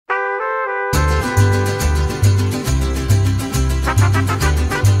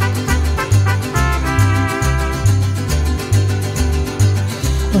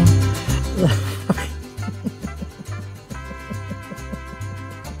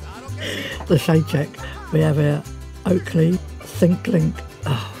The shade check. We have our Oakley Think Link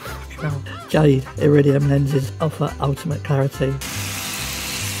Jade Iridium lenses offer ultimate clarity. Alright,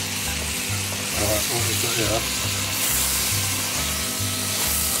 what was that here?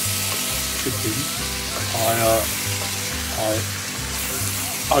 Chicken. I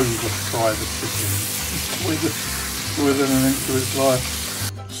over-fry the chicken within an inch of its life.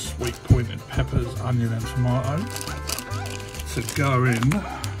 Sweet pointed peppers, onion and tomato. To go in,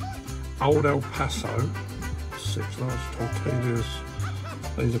 Old El Paso, 6 large tortillas.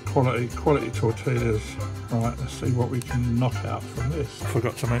 These are quality tortillas. Right, let's see what we can knock out from this. I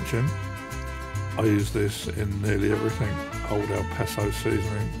forgot to mention, I use this in nearly everything. Old El Paso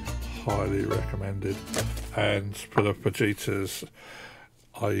seasoning, highly recommended. And for the fajitas,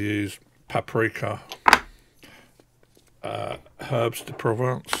 I use paprika, herbs de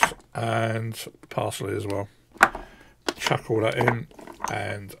Provence, and parsley as well. Chuck all that in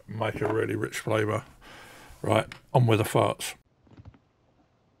and make a really rich flavour. Right, on with the farts.